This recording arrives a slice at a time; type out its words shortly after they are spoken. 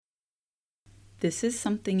This is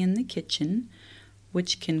something in the kitchen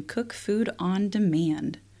which can cook food on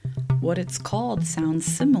demand. What it's called sounds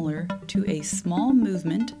similar to a small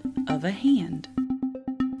movement of a hand.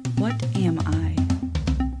 What am I?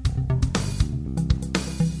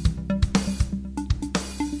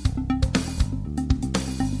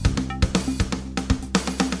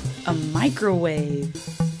 A microwave.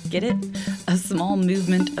 Get it? A small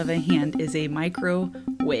movement of a hand is a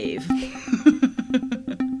microwave.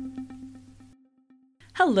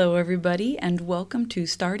 Hello, everybody, and welcome to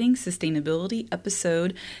Starting Sustainability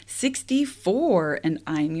episode 64, and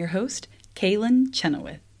I'm your host, Kaylin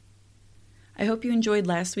Chenoweth. I hope you enjoyed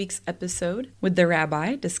last week's episode with the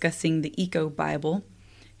rabbi discussing the Eco Bible.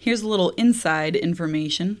 Here's a little inside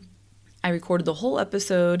information. I recorded the whole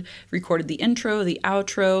episode, recorded the intro, the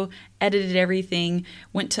outro, edited everything,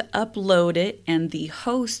 went to upload it, and the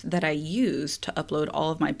host that I use to upload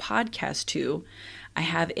all of my podcasts to, I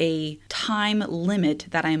have a time limit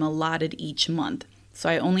that I'm allotted each month. So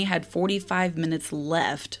I only had 45 minutes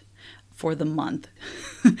left for the month.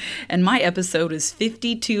 And my episode is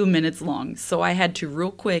 52 minutes long, so I had to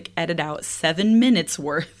real quick edit out 7 minutes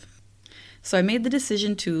worth. So I made the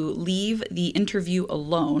decision to leave the interview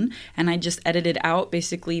alone, and I just edited out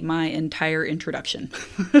basically my entire introduction.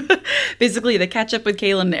 Basically the catch up with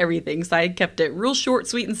Kaylin and everything. So I kept it real short,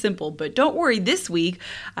 sweet, and simple. But don't worry, this week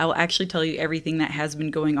I will actually tell you everything that has been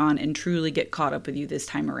going on and truly get caught up with you this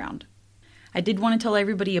time around. I did want to tell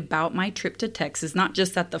everybody about my trip to Texas, not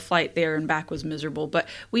just that the flight there and back was miserable, but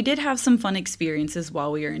we did have some fun experiences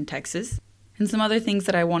while we were in Texas. And some other things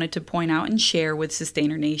that I wanted to point out and share with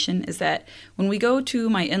Sustainer Nation is that when we go to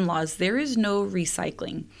my in-laws, there is no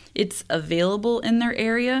recycling. It's available in their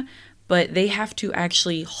area, but they have to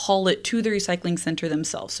actually haul it to the recycling center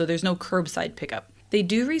themselves. So there's no curbside pickup. They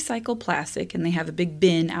do recycle plastic, and they have a big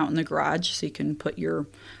bin out in the garage so you can put your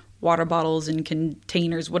water bottles and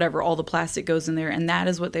containers, whatever, all the plastic goes in there, and that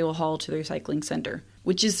is what they will haul to the recycling center,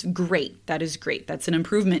 which is great. That is great. That's an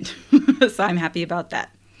improvement. So I'm happy about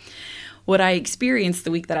that. What I experienced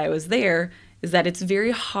the week that I was there is that it's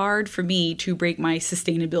very hard for me to break my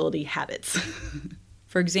sustainability habits.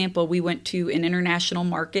 For example, we went to an international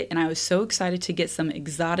market and I was so excited to get some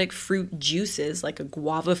exotic fruit juices, like a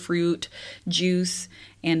guava fruit juice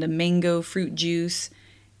and a mango fruit juice.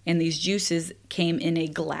 And these juices came in a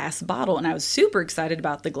glass bottle, and I was super excited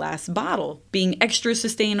about the glass bottle being extra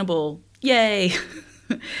sustainable. Yay!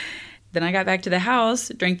 Then I got back to the house,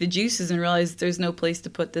 drank the juices, and realized there's no place to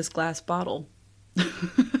put this glass bottle.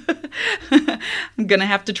 I'm going to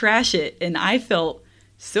have to trash it. And I felt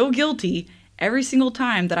so guilty every single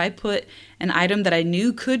time that I put an item that I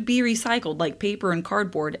knew could be recycled, like paper and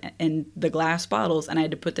cardboard, in the glass bottles, and I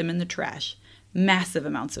had to put them in the trash. Massive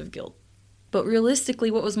amounts of guilt. But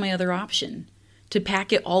realistically, what was my other option? To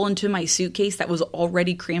pack it all into my suitcase that was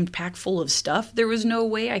already crammed packed full of stuff? There was no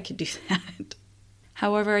way I could do that.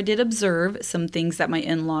 However, I did observe some things that my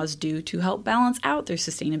in-laws do to help balance out their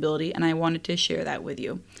sustainability, and I wanted to share that with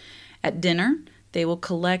you. At dinner, they will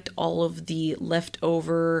collect all of the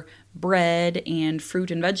leftover bread and fruit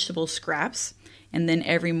and vegetable scraps, and then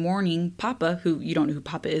every morning, Papa, who you don't know who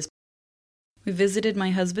Papa is, we visited my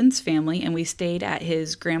husband's family, and we stayed at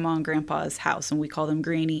his grandma and grandpa's house, and we call them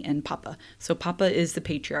Granny and Papa. So Papa is the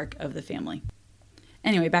patriarch of the family.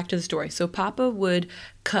 Anyway, back to the story. So Papa would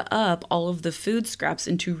cut up all of the food scraps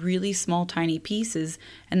into really small, tiny pieces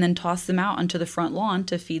and then toss them out onto the front lawn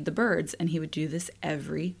to feed the birds. And he would do this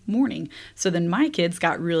every morning. So then my kids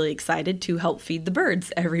got really excited to help feed the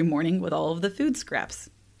birds every morning with all of the food scraps.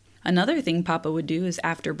 Another thing Papa would do is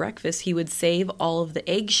after breakfast, he would save all of the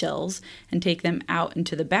eggshells and take them out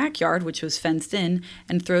into the backyard, which was fenced in,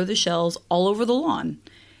 and throw the shells all over the lawn.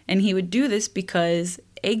 And he would do this because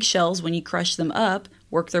eggshells, when you crush them up,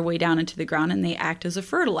 work their way down into the ground and they act as a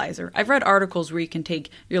fertilizer. I've read articles where you can take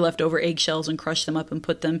your leftover eggshells and crush them up and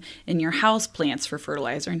put them in your house plants for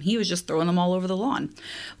fertilizer, and he was just throwing them all over the lawn,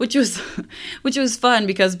 which was fun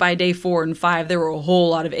because by day 4 and 5 there were a whole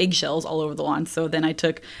lot of eggshells all over the lawn. So then I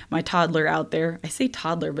took my toddler out there. I say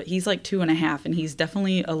toddler, but he's like 2.5 and he's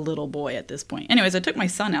definitely a little boy at this point. Anyways, I took my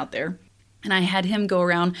son out there. And I had him go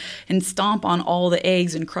around and stomp on all the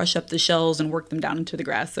eggs and crush up the shells and work them down into the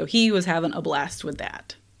grass. So he was having a blast with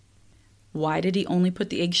that. Why did he only put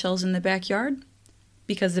the eggshells in the backyard?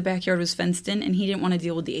 Because the backyard was fenced in and he didn't want to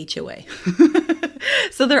deal with the HOA.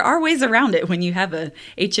 So there are ways around it when you have a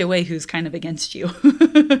HOA who's kind of against you.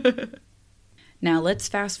 Now let's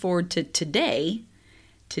fast forward to today.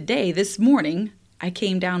 Today, this morning, I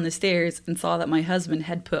came down the stairs and saw that my husband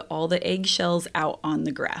had put all the eggshells out on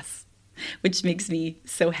the grass, which makes me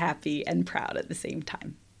so happy and proud at the same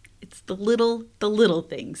time. It's the little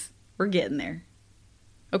things. We're getting there.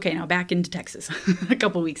 Okay, now back into Texas a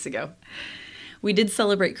couple weeks ago. We did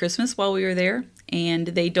celebrate Christmas while we were there, and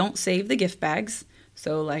they don't save the gift bags.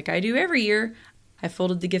 So like I do every year, I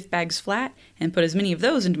folded the gift bags flat and put as many of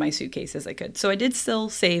those into my suitcase as I could. So I did still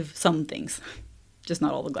save some things, just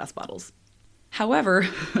not all the glass bottles. However,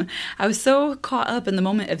 I was so caught up in the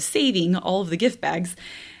moment of saving all of the gift bags.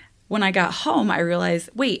 When I got home, I realized,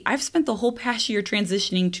 wait, I've spent the whole past year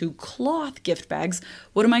transitioning to cloth gift bags.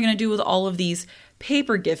 What am I going to do with all of these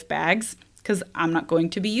paper gift bags? Because I'm not going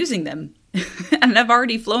to be using them. And I've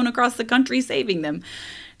already flown across the country saving them.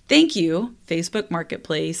 Thank you, Facebook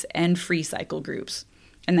Marketplace and free cycle groups.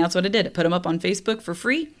 And that's what I did. I put them up on Facebook for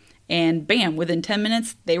free. And bam, within 10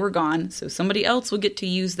 minutes, they were gone. So somebody else will get to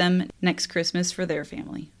use them next Christmas for their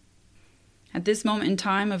family. At this moment in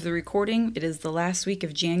time of the recording, it is the last week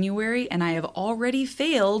of January, and I have already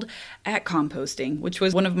failed at composting, which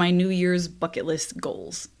was one of my New Year's bucket list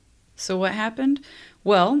goals. So what happened?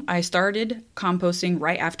 Well, I started composting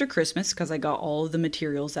right after Christmas because I got all of the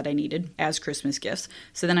materials that I needed as Christmas gifts.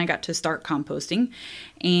 So then I got to start composting.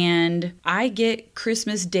 And I get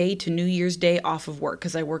Christmas Day to New Year's Day off of work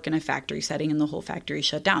because I work in a factory setting and the whole factory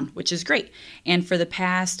shut down, which is great. And for the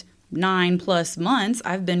past 9+ months,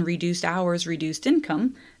 I've been reduced hours, reduced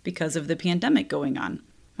income because of the pandemic going on.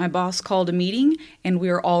 My boss called a meeting and we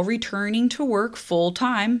are all returning to work full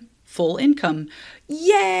time. Full income.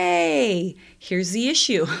 Yay! Here's the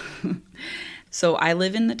issue. So I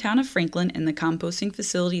live in the town of Franklin and the composting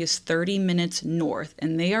facility is 30 minutes north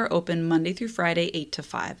and they are open Monday through Friday, 8 to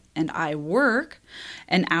 5. And I work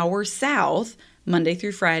an hour south Monday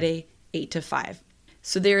through Friday, 8 to 5.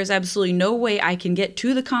 So there is absolutely no way I can get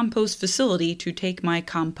to the compost facility to take my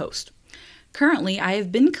compost. Currently, I have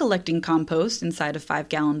been collecting compost inside of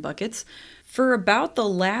 5-gallon buckets for about the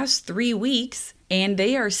last 3 weeks. And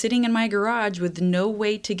they are sitting in my garage with no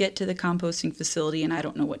way to get to the composting facility, and I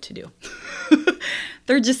don't know what to do.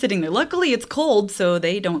 They're just sitting there. Luckily, it's cold, so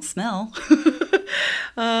they don't smell.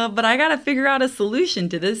 But I got to figure out a solution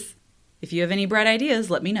to this. If you have any bright ideas,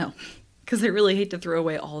 let me know, because I really hate to throw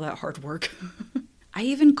away all that hard work. I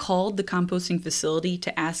even called the composting facility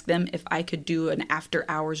to ask them if I could do an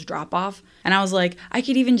after-hours drop-off. And I was like, I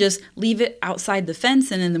could even just leave it outside the fence,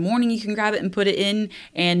 and in the morning you can grab it and put it in.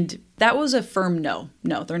 And that was a firm no.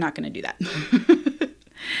 No, they're not going to do that.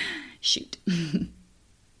 Shoot.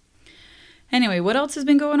 Anyway, what else has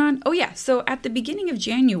been going on? Oh yeah, so at the beginning of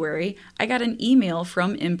January, I got an email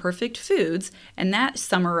from Imperfect Foods, and that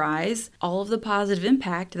summarized all of the positive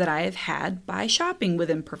impact that I have had by shopping with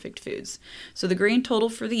Imperfect Foods. So the grand total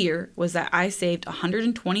for the year was that I saved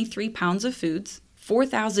 123 pounds of foods,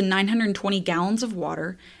 4,920 gallons of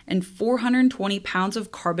water, and 420 pounds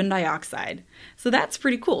of carbon dioxide. So that's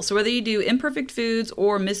pretty cool. So whether you do Imperfect Foods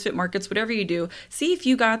or Misfit Markets, whatever you do, see if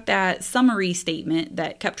you got that summary statement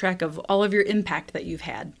that kept track of all of your impact that you've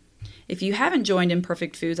had. If you haven't joined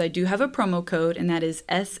Imperfect Foods, I do have a promo code, and that is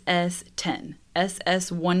SS10,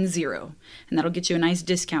 SS10, and that'll get you a nice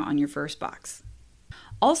discount on your first box.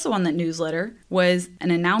 Also on that newsletter was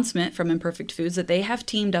an announcement from Imperfect Foods that they have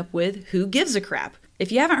teamed up with Who Gives a Crap.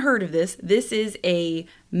 If you haven't heard of this, this is a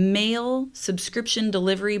mail subscription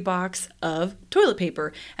delivery box of toilet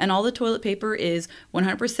paper. And all the toilet paper is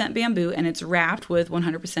 100% bamboo and it's wrapped with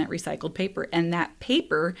 100% recycled paper. And that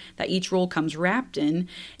paper that each roll comes wrapped in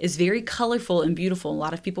is very colorful and beautiful. A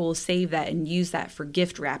lot of people will save that and use that for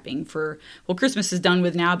gift wrapping for, well, Christmas is done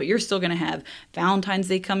with now, but you're still going to have Valentine's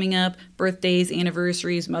Day coming up, birthdays,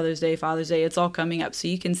 anniversaries, Mother's Day, Father's Day. It's all coming up. So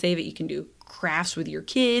you can save it. You can do crafts with your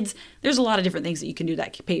kids. There's a lot of different things that you can do with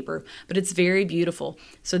that paper, but it's very beautiful.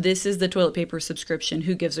 So this is the toilet paper subscription,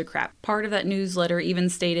 Who Gives a Crap. Part of that newsletter even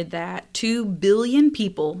stated that 2 billion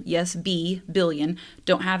people, yes, billion,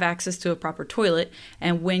 don't have access to a proper toilet.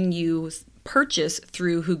 And when you purchase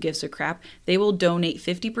through Who Gives a Crap, they will donate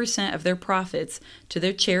 50% of their profits to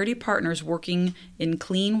their charity partners working in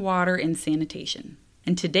clean water and sanitation.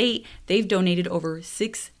 And to date, they've donated over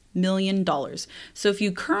 $6 million. So if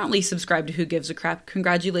you currently subscribe to Who Gives a Crap,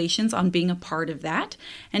 congratulations on being a part of that.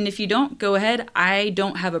 And if you don't, go ahead. I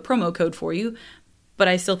don't have a promo code for you, but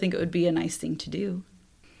I still think it would be a nice thing to do.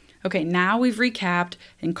 Okay, now we've recapped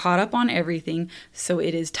and caught up on everything, so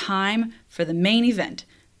it is time for the main event,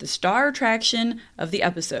 the star attraction of the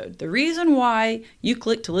episode. The reason why you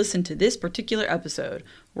click to listen to this particular episode.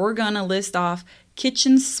 We're gonna list off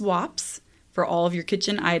kitchen swaps for all of your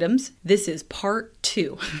kitchen items. This is part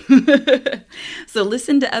 2. So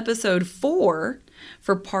listen to episode 4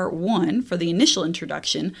 for part 1 for the initial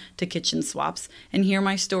introduction to kitchen swaps and hear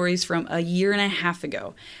my stories from a year and a half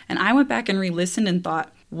ago. And I went back and re-listened and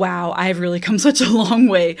thought, wow, I've really come such a long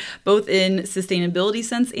way, both in sustainability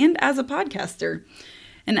sense and as a podcaster.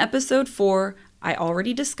 In episode 4, I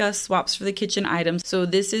already discussed swaps for the kitchen items, so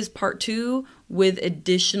this is part 2 with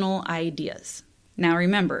additional ideas. Now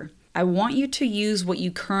remember, I want you to use what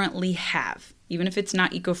you currently have, even if it's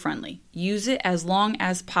not eco-friendly. Use it as long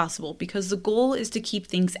as possible because the goal is to keep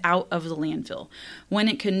things out of the landfill. When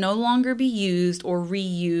it can no longer be used or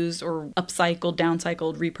reused or upcycled,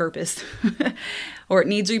 downcycled, repurposed, or it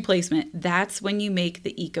needs replacement, that's when you make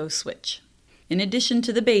the eco switch. In addition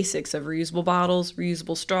to the basics of reusable bottles,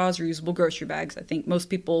 reusable straws, reusable grocery bags, I think most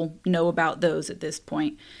people know about those at this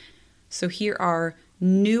point. So here are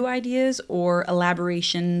new ideas or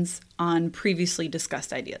elaborations on previously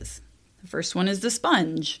discussed ideas. The first one is the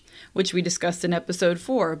sponge, which we discussed in episode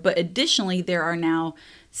 4, but additionally there are now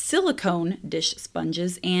silicone dish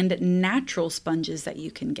sponges and natural sponges that you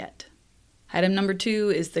can get. Item number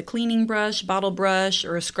 2 is the cleaning brush, bottle brush,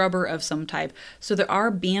 or a scrubber of some type. So there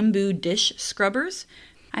are bamboo dish scrubbers.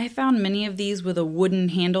 I have found many of these with a wooden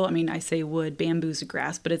handle. I mean, I say wood, bamboo's a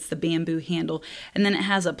grass, but it's the bamboo handle. And then it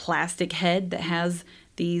has a plastic head that has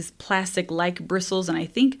these plastic-like bristles. And I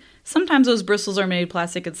think sometimes those bristles are made of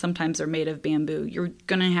plastic and sometimes they're made of bamboo. You're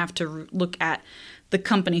going to have to look at the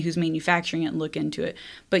company who's manufacturing it and look into it.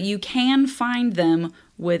 But you can find them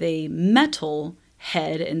with a metal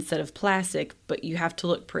head instead of plastic, but you have to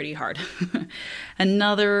look pretty hard.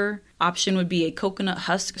 Another option would be a coconut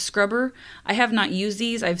husk scrubber. I have not used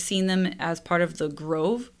these. I've seen them as part of the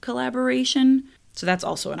Grove collaboration, so that's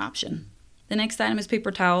also an option. The next item is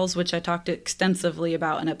paper towels, which I talked extensively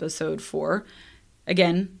about in episode 4.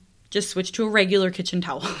 Again, just switch to a regular kitchen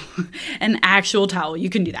towel, an actual towel.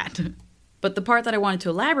 You can do that. But the part that I wanted to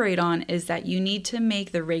elaborate on is that you need to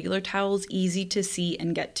make the regular towels easy to see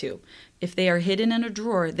and get to. If they are hidden in a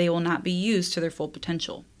drawer, they will not be used to their full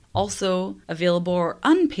potential. Also available are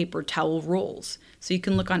unpapered towel rolls. So you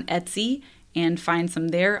can look on Etsy and find some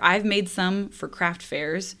there. I've made some for craft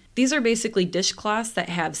fairs. These are basically dishcloths that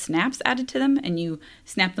have snaps added to them, and you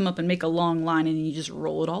snap them up and make a long line and you just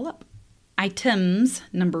roll it all up. Items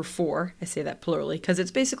number 4, I say that plurally because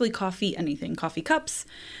it's basically coffee anything. Coffee cups,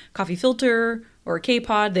 coffee filter, or a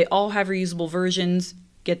K-Pod. They all have reusable versions.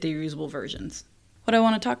 Get the reusable versions. What I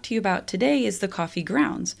want to talk to you about today is the coffee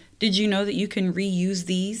grounds. Did you know that you can reuse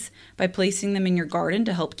these by placing them in your garden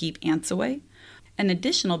to help keep ants away? An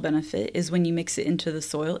additional benefit is when you mix it into the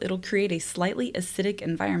soil, it'll create a slightly acidic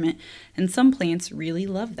environment, and some plants really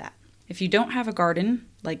love that. If you don't have a garden,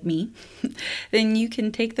 like me, then you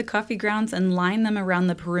can take the coffee grounds and line them around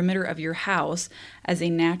the perimeter of your house as a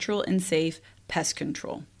natural and safe pest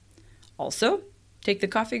control. Also, take the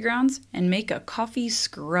coffee grounds and make a coffee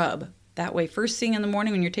scrub. That way, first thing in the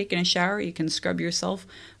morning when you're taking a shower, you can scrub yourself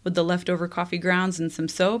with the leftover coffee grounds and some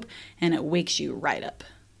soap, and it wakes you right up.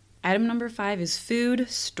 Item number 5 is food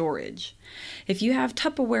storage. If you have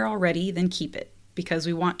Tupperware already, then keep it, because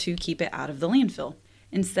we want to keep it out of the landfill.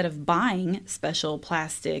 Instead of buying special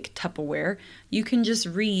plastic Tupperware, you can just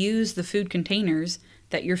reuse the food containers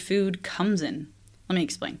that your food comes in. Let me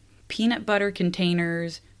explain. Peanut butter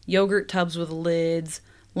containers, yogurt tubs with lids,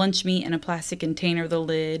 lunch meat in a plastic container with a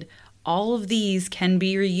lid, all of these can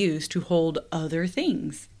be reused to hold other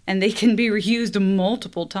things, and they can be reused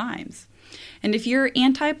multiple times. And if you're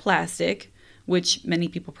anti-plastic, which many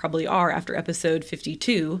people probably are after episode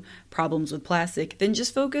 52, Problems with Plastic, then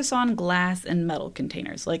just focus on glass and metal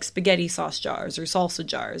containers like spaghetti sauce jars or salsa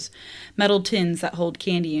jars, metal tins that hold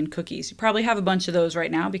candy and cookies. You probably have a bunch of those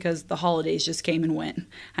right now because the holidays just came and went.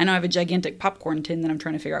 I know I have a gigantic popcorn tin that I'm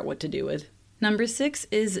trying to figure out what to do with. Number 6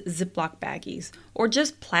 is Ziploc baggies, or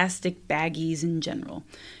just plastic baggies in general.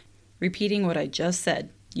 Repeating what I just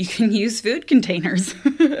said, you can use food containers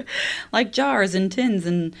like jars and tins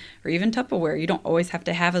or even Tupperware. You don't always have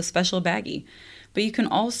to have a special baggie. But you can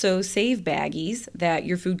also save baggies that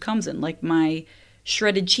your food comes in. Like my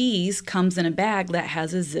shredded cheese comes in a bag that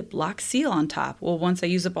has a Ziploc seal on top. Well, once I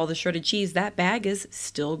use up all the shredded cheese, that bag is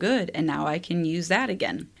still good, and now I can use that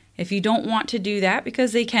again. If you don't want to do that,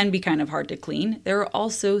 because they can be kind of hard to clean, there are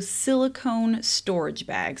also silicone storage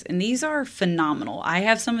bags, and these are phenomenal. I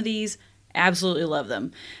have some of these, absolutely love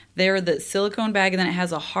them. They're the silicone bag, and then it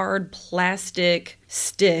has a hard plastic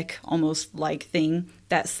stick, almost like thing,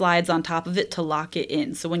 that slides on top of it to lock it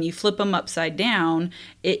in. So when you flip them upside down,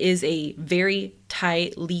 it is a very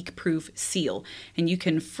tight, leak-proof seal, and you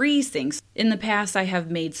can freeze things. In the past, I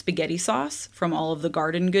have made spaghetti sauce from all of the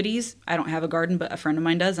garden goodies. I don't have a garden, but a friend of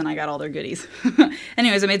mine does, and I got all their goodies.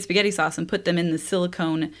 Anyways, I made spaghetti sauce and put them in the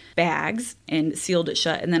silicone bags and sealed it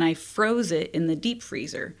shut, and then I froze it in the deep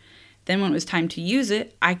freezer. Then when it was time to use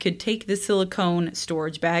it, I could take the silicone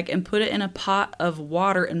storage bag and put it in a pot of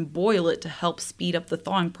water and boil it to help speed up the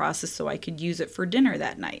thawing process so I could use it for dinner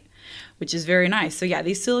that night, which is very nice. So yeah,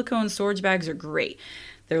 these silicone storage bags are great.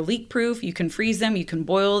 They're leak proof. You can freeze them, you can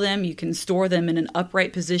boil them, you can store them in an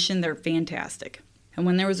upright position. They're fantastic. And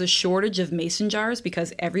when there was a shortage of mason jars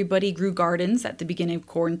because everybody grew gardens at the beginning of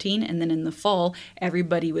quarantine, and then in the fall,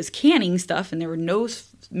 everybody was canning stuff and there were no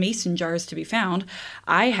mason jars to be found,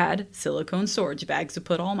 I had silicone storage bags to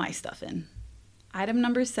put all my stuff in. Item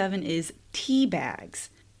number 7 is tea bags.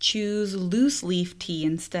 Choose loose leaf tea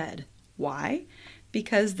instead. Why?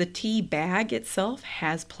 Because the tea bag itself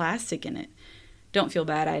has plastic in it. Don't feel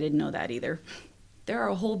bad, I didn't know that either. There are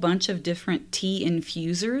a whole bunch of different tea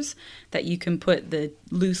infusers that you can put the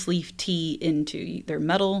loose leaf tea into. They're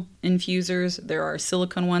metal infusers. There are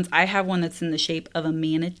silicone ones. I have one that's in the shape of a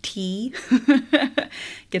manatee.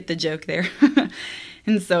 Get the joke there.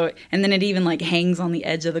 And then it even like hangs on the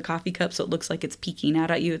edge of the coffee cup so it looks like it's peeking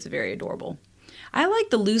out at you. It's very adorable. I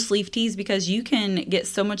like the loose leaf teas because you can get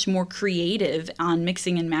so much more creative on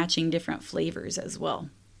mixing and matching different flavors as well.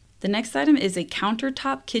 The next item is a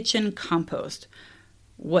countertop kitchen compost.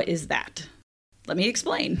 What is that? Let me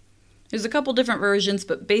explain. There's a couple different versions,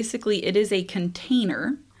 but basically it is a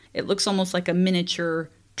container. It looks almost like a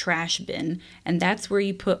miniature trash bin, and that's where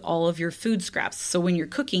you put all of your food scraps. So when you're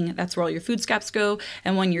cooking, that's where all your food scraps go,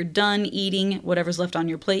 and when you're done eating, whatever's left on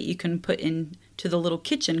your plate, you can put into the little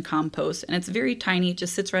kitchen compost, and it's very tiny. It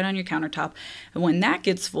just sits right on your countertop, and when that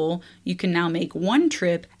gets full, you can now make one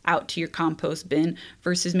trip out to your compost bin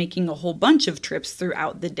versus making a whole bunch of trips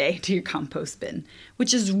throughout the day to your compost bin,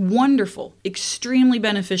 which is wonderful, extremely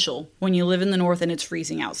beneficial when you live in the north and it's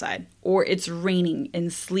freezing outside, or it's raining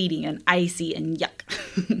and sleeting and icy and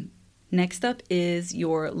yuck. Next up is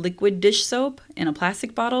your liquid dish soap in a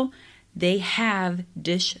plastic bottle. They have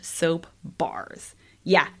dish soap bars.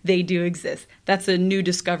 Yeah, they do exist. That's a new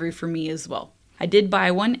discovery for me as well. I did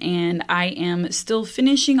buy one, and I am still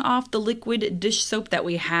finishing off the liquid dish soap that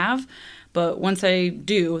we have, but once I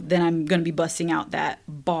do, then I'm going to be busting out that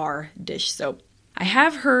bar dish soap. I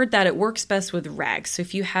have heard that it works best with rags, so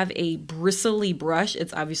if you have a bristly brush,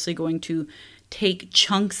 it's obviously going to take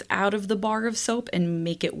chunks out of the bar of soap and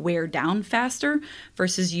make it wear down faster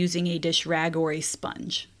versus using a dish rag or a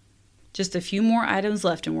sponge. Just a few more items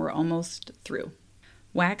left and we're almost through.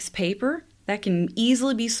 Wax paper that can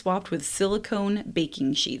easily be swapped with silicone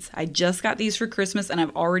baking sheets. I just got these for Christmas and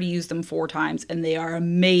I've already used them 4 times and they are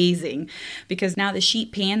amazing because now the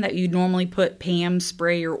sheet pan that you normally put Pam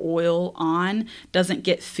spray or oil on doesn't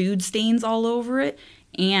get food stains all over it,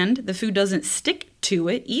 and the food doesn't stick to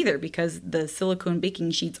it either because the silicone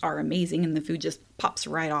baking sheets are amazing and the food just pops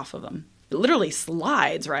right off of them. It literally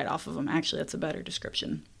slides right off of them. Actually, that's a better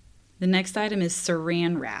description. The next item is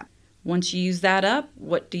saran wrap. Once you use that up,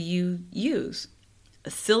 what do you use?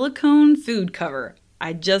 A silicone food cover.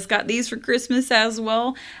 I just got these for Christmas as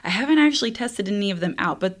well. I haven't actually tested any of them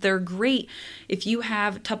out, but they're great if you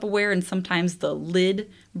have Tupperware and sometimes the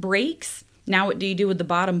lid breaks. Now what do you do with the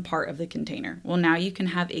bottom part of the container? Well, now you can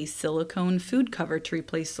have a silicone food cover to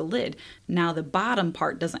replace the lid. Now the bottom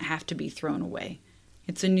part doesn't have to be thrown away.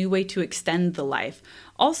 It's a new way to extend the life.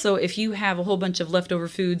 Also, if you have a whole bunch of leftover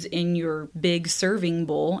foods in your big serving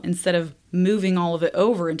bowl, instead of moving all of it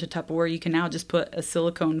over into Tupperware, you can now just put a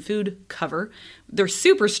silicone food cover. They're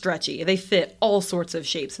super stretchy. They fit all sorts of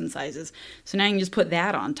shapes and sizes. So now you can just put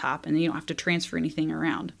that on top and then you don't have to transfer anything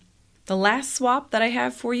around. The last swap that I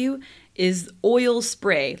have for you is oil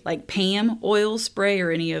spray, like Pam oil spray or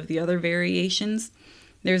any of the other variations.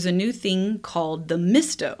 There's a new thing called the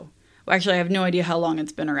Misto. Well, actually, I have no idea how long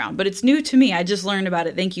it's been around, but it's new to me. I just learned about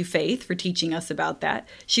it. Thank you, Faith, for teaching us about that.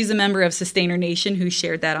 She's a member of Sustainer Nation who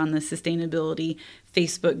shared that on the Sustainability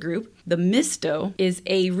Facebook group. The Misto is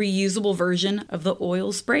a reusable version of the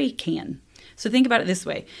oil spray can. So think about it this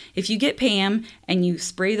way. If you get Pam and you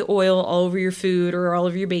spray the oil all over your food or all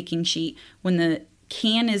over your baking sheet, when the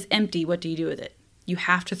can is empty, what do you do with it? You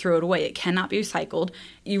have to throw it away. It cannot be recycled.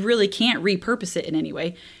 You really can't repurpose it in any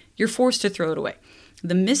way. You're forced to throw it away.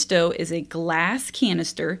 The Misto is a glass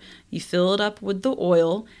canister. You fill it up with the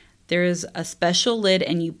oil. There is a special lid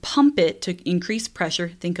and you pump it to increase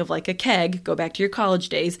pressure. Think of like a keg. Go back to your college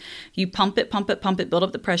days. You pump it, build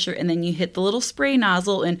up the pressure, and then you hit the little spray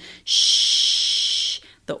nozzle and shh,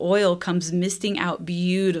 the oil comes misting out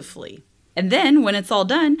beautifully. And then when it's all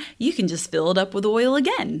done, you can just fill it up with oil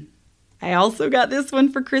again. I also got this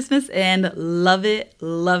one for Christmas and love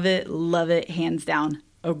it, hands down.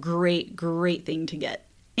 A great, great thing to get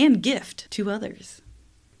and gift to others.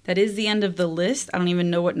 That is the end of the list. I don't even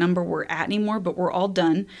know what number we're at anymore, but we're all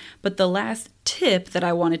done. But the last tip that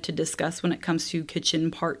I wanted to discuss when it comes to kitchen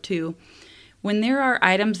part 2, when there are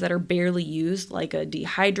items that are barely used, like a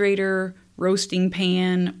dehydrator, roasting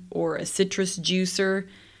pan, or a citrus juicer,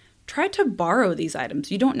 try to borrow these items.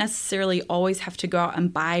 You don't necessarily always have to go out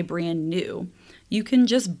and buy brand new. You can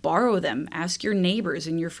just borrow them. Ask your neighbors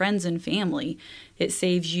and your friends and family. It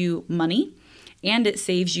saves you money. And it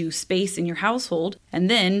saves you space in your household. And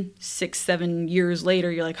then 6-7 years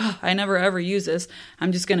later, you're like, oh, I never ever use this.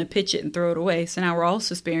 I'm just going to pitch it and throw it away. So now we're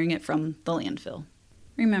also sparing it from the landfill.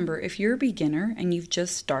 Remember, if you're a beginner and you've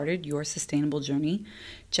just started your sustainable journey,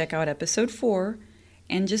 check out episode 4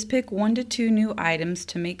 and just pick 1 to 2 new items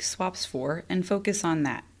to make swaps for and focus on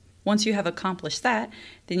that. Once you have accomplished that,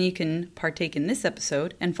 then you can partake in this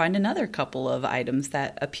episode and find another couple of items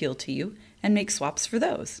that appeal to you and make swaps for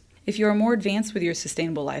those. If you are more advanced with your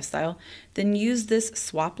sustainable lifestyle, then use this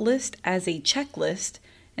swap list as a checklist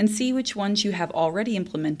and see which ones you have already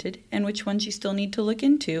implemented and which ones you still need to look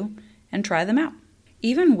into and try them out.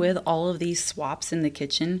 Even with all of these swaps in the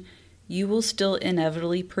kitchen, you will still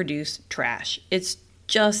inevitably produce trash. It's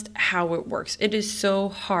just how it works. It is so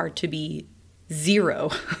hard to be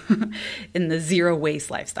zero in the zero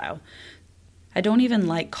waste lifestyle. I don't even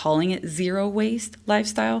like calling it zero waste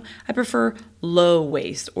lifestyle. I prefer low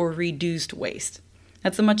waste or reduced waste.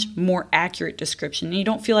 That's a much more accurate description, and you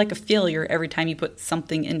don't feel like a failure every time you put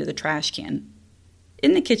something into the trash can.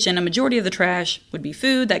 In the kitchen, a majority of the trash would be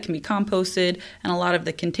food that can be composted, and a lot of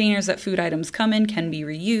the containers that food items come in can be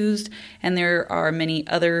reused, and there are many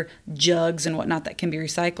other jugs and whatnot that can be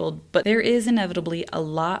recycled, but there is inevitably a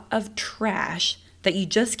lot of trash that you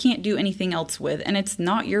just can't do anything else with, and it's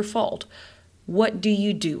not your fault. What do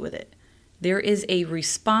you do with it? There is a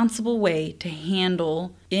responsible way to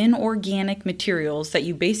handle inorganic materials that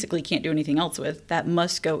you basically can't do anything else with that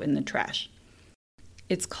must go in the trash.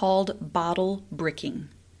 It's called bottle bricking.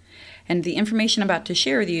 And the information I'm about to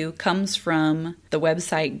share with you comes from the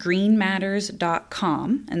website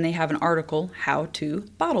greenmatters.com, and they have an article, How to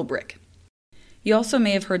Bottle Brick. You also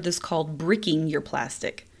may have heard this called bricking your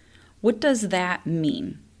plastic. What does that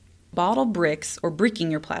mean? Bottle bricks, or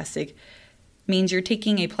bricking your plastic, means you're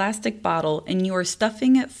taking a plastic bottle and you are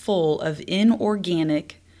stuffing it full of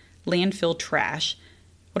inorganic landfill trash.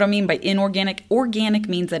 What I mean by inorganic, organic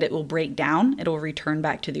means that it will break down, it will return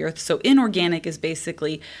back to the earth. So inorganic is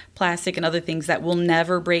basically plastic and other things that will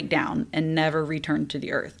never break down and never return to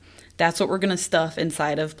the earth. That's what we're going to stuff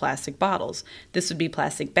inside of plastic bottles. This would be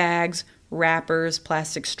plastic bags, wrappers,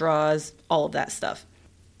 plastic straws, all of that stuff.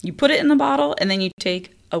 You put it in the bottle and then you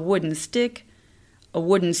take a wooden stick, a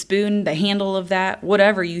wooden spoon, the handle of that,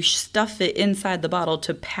 whatever, you stuff it inside the bottle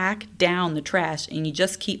to pack down the trash, and you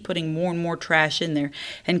just keep putting more and more trash in there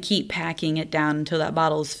and keep packing it down until that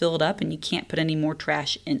bottle is filled up and you can't put any more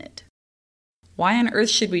trash in it. Why on earth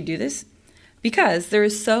should we do this? Because there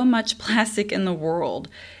is so much plastic in the world.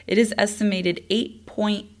 It is estimated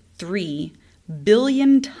 8.3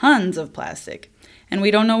 billion tons of plastic, and we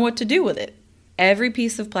don't know what to do with it. Every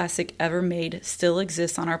piece of plastic ever made still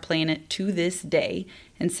exists on our planet to this day,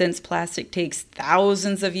 and since plastic takes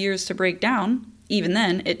thousands of years to break down, even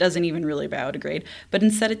then, it doesn't even really biodegrade, but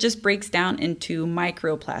instead it just breaks down into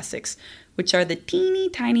microplastics, which are the teeny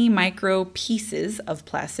tiny micro pieces of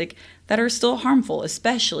plastic that are still harmful,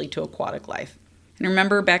 especially to aquatic life. And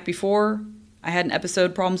remember back before I had an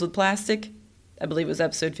episode, Problems with Plastic? I believe it was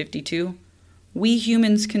episode 52. We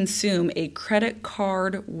humans consume a credit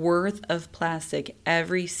card worth of plastic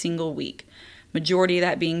every single week, majority of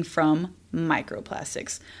that being from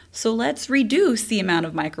microplastics. So let's reduce the amount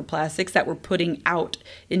of microplastics that we're putting out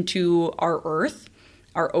into our earth,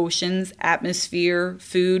 our oceans, atmosphere,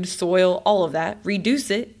 food, soil, all of that. Reduce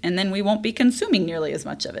it, and then we won't be consuming nearly as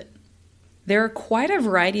much of it. There are quite a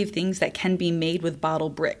variety of things that can be made with bottle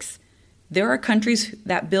bricks. There are countries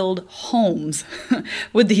that build homes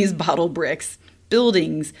with these bottle bricks,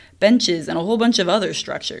 buildings, benches, and a whole bunch of other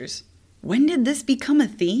structures. When did this become a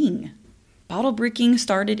thing? Bottle bricking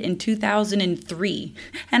started in 2003,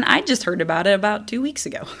 and I just heard about it about 2 weeks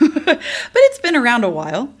ago. But it's been around a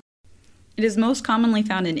while. It is most commonly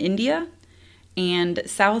found in India and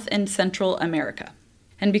South and Central America.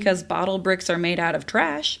 And because bottle bricks are made out of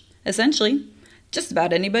trash, essentially, just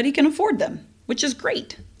about anybody can afford them, which is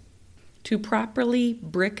great. To properly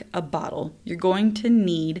brick a bottle, you're going to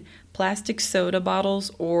need plastic soda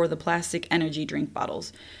bottles or the plastic energy drink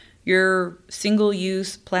bottles. Your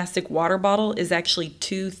single-use plastic water bottle is actually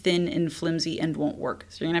too thin and flimsy and won't work.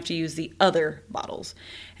 So you're going to have to use the other bottles.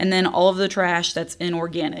 And then all of the trash that's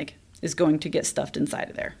inorganic is going to get stuffed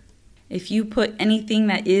inside of there. If you put anything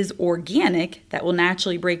that is organic that will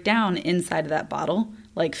naturally break down inside of that bottle,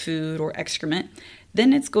 like food or excrement,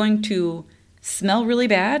 then it's going to smell really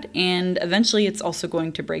bad, and eventually it's also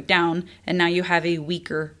going to break down, and now you have a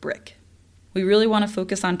weaker brick. We really want to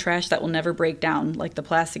focus on trash that will never break down, like the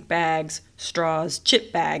plastic bags, straws,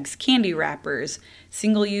 chip bags, candy wrappers,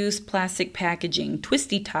 single-use plastic packaging,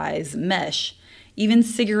 twisty ties, mesh, even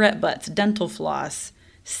cigarette butts, dental floss,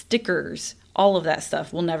 stickers. All of that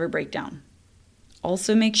stuff will never break down.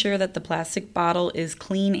 Also make sure that the plastic bottle is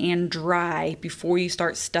clean and dry before you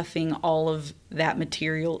start stuffing all of that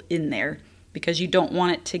material in there, because you don't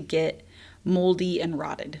want it to get moldy and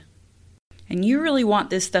rotted. And you really want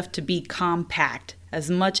this stuff to be compact as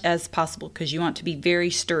much as possible because you want it to be very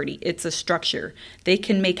sturdy. It's a structure. They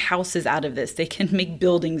can make houses out of this. They can make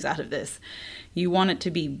buildings out of this. You want it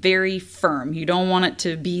to be very firm. You don't want it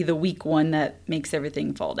to be the weak one that makes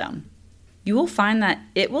everything fall down. You will find that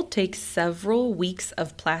it will take several weeks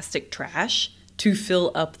of plastic trash to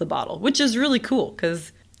fill up the bottle, which is really cool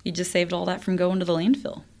because you just saved all that from going to the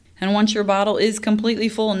landfill. And once your bottle is completely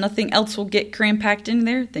full and nothing else will get cram-packed in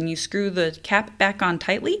there, then you screw the cap back on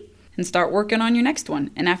tightly and start working on your next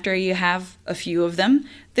one. And after you have a few of them,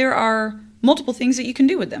 there are multiple things that you can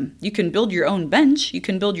do with them. You can build your own bench. You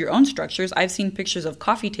can build your own structures. I've seen pictures of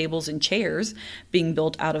coffee tables and chairs being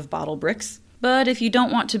built out of bottle bricks. But if you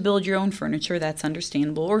don't want to build your own furniture, that's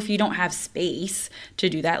understandable. Or if you don't have space to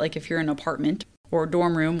do that, like if you're in an apartment or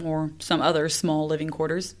dorm room or some other small living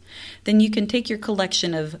quarters, then you can take your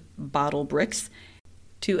collection of bottle bricks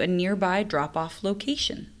to a nearby drop-off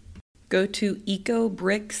location. Go to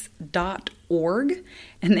ecobricks.org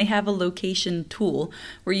and they have a location tool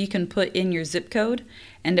where you can put in your zip code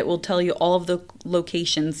and it will tell you all of the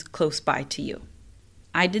locations close by to you.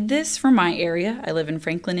 I did this for my area. I live in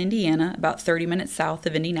Franklin, Indiana, about 30 minutes south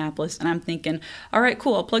of Indianapolis, and I'm thinking, all right,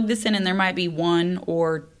 cool, I'll plug this in and there might be 1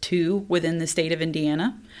 or 2 within the state of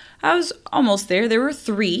Indiana. I was almost there. There were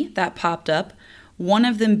 3 that popped up, one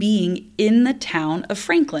of them being in the town of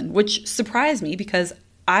Franklin, which surprised me because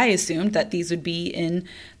I assumed that these would be in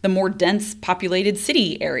the more dense populated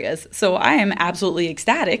city areas. So I am absolutely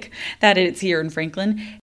ecstatic that it's here in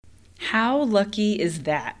Franklin. How lucky is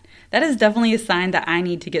that? That is definitely a sign that I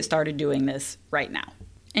need to get started doing this right now.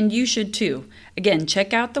 And you should too. Again,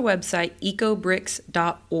 check out the website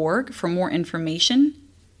ecobricks.org for more information.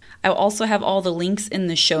 I will also have all the links in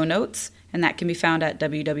the show notes, and that can be found at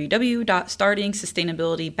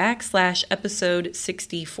www.startingsustainability.com/episode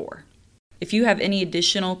 64. If you have any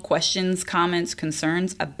additional questions, comments,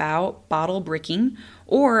 concerns about bottle bricking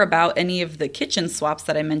or about any of the kitchen swaps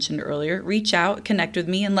that I mentioned earlier, reach out, connect with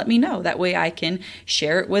me, and let me know. That way I can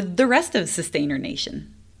share it with the rest of Sustainer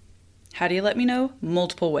Nation. How do you let me know?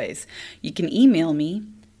 Multiple ways. You can email me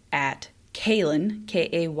at Kaylin,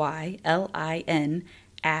 Kaylin,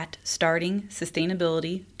 at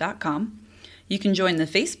startingsustainability.com. You can join the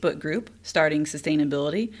Facebook group, Starting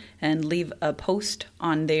Sustainability, and leave a post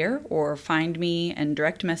on there or find me and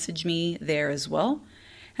direct message me there as well.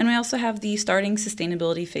 And we also have the Starting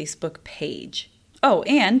Sustainability Facebook page. Oh,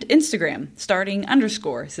 and Instagram,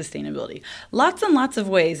 starting_sustainability. Lots and lots of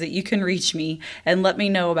ways that you can reach me and let me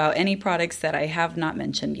know about any products that I have not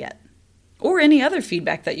mentioned yet. Or any other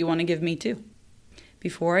feedback that you want to give me too.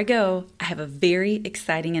 Before I go, I have a very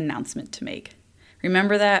exciting announcement to make.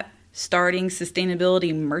 Remember that Starting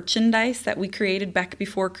Sustainability merchandise that we created back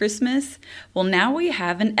before Christmas? Well, now we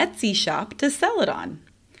have an Etsy shop to sell it on.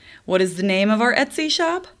 What is the name of our Etsy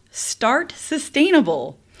shop? Start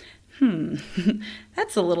Sustainable.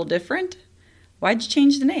 That's a little different. Why'd you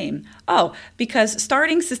change the name? Oh, because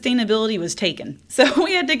Starting Sustainability was taken. So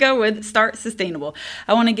we had to go with Start Sustainable.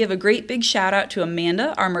 I want to give a great big shout out to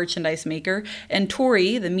Amanda, our merchandise maker, and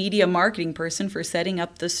Tori, the media marketing person, for setting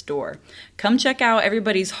up the store. Come check out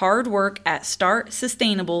everybody's hard work at Start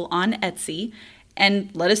Sustainable on Etsy and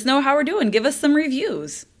let us know how we're doing. Give us some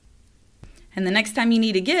reviews. And the next time you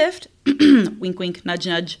need a gift, wink, wink, nudge,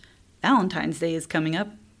 nudge, Valentine's Day is coming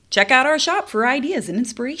up. Check out our shop for ideas and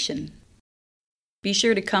inspiration. Be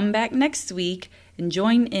sure to come back next week and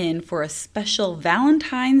join in for a special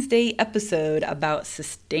Valentine's Day episode about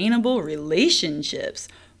sustainable relationships.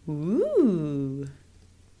 Ooh!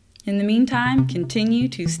 In the meantime, continue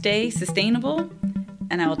to stay sustainable,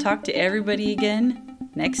 and I will talk to everybody again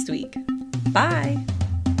next week. Bye!